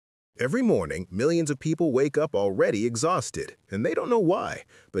Every morning, millions of people wake up already exhausted, and they don't know why.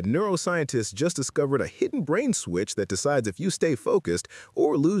 But neuroscientists just discovered a hidden brain switch that decides if you stay focused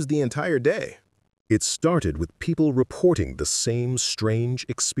or lose the entire day. It started with people reporting the same strange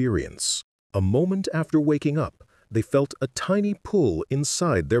experience. A moment after waking up, they felt a tiny pull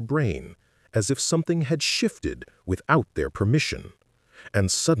inside their brain, as if something had shifted without their permission.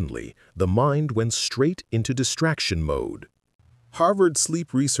 And suddenly, the mind went straight into distraction mode. Harvard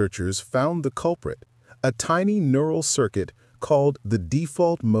sleep researchers found the culprit, a tiny neural circuit called the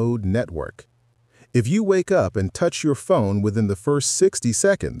default mode network. If you wake up and touch your phone within the first 60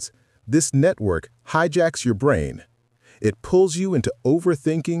 seconds, this network hijacks your brain. It pulls you into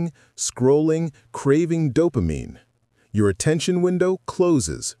overthinking, scrolling, craving dopamine. Your attention window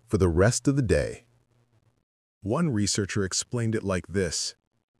closes for the rest of the day. One researcher explained it like this: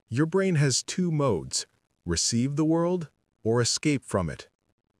 your brain has two modes: receive the world or escape from it.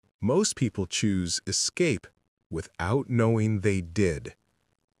 Most people choose escape without knowing they did.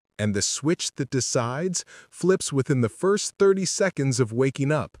 And the switch that decides flips within the first 30 seconds of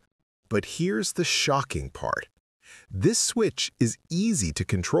waking up. But here's the shocking part. This switch is easy to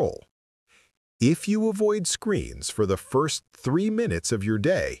control. If you avoid screens for the first 3 minutes of your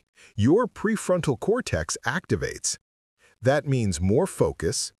day, your prefrontal cortex activates. That means more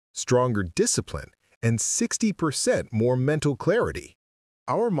focus, stronger discipline, and 60% more mental clarity.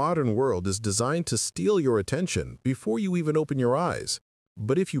 Our modern world is designed to steal your attention before you even open your eyes.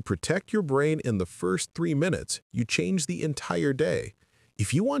 But if you protect your brain in the first 3 minutes, you change the entire day.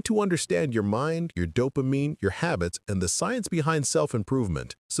 If you want to understand your mind, your dopamine, your habits, and the science behind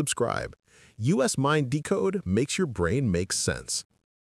self-improvement, subscribe. US Mind Decode makes your brain make sense.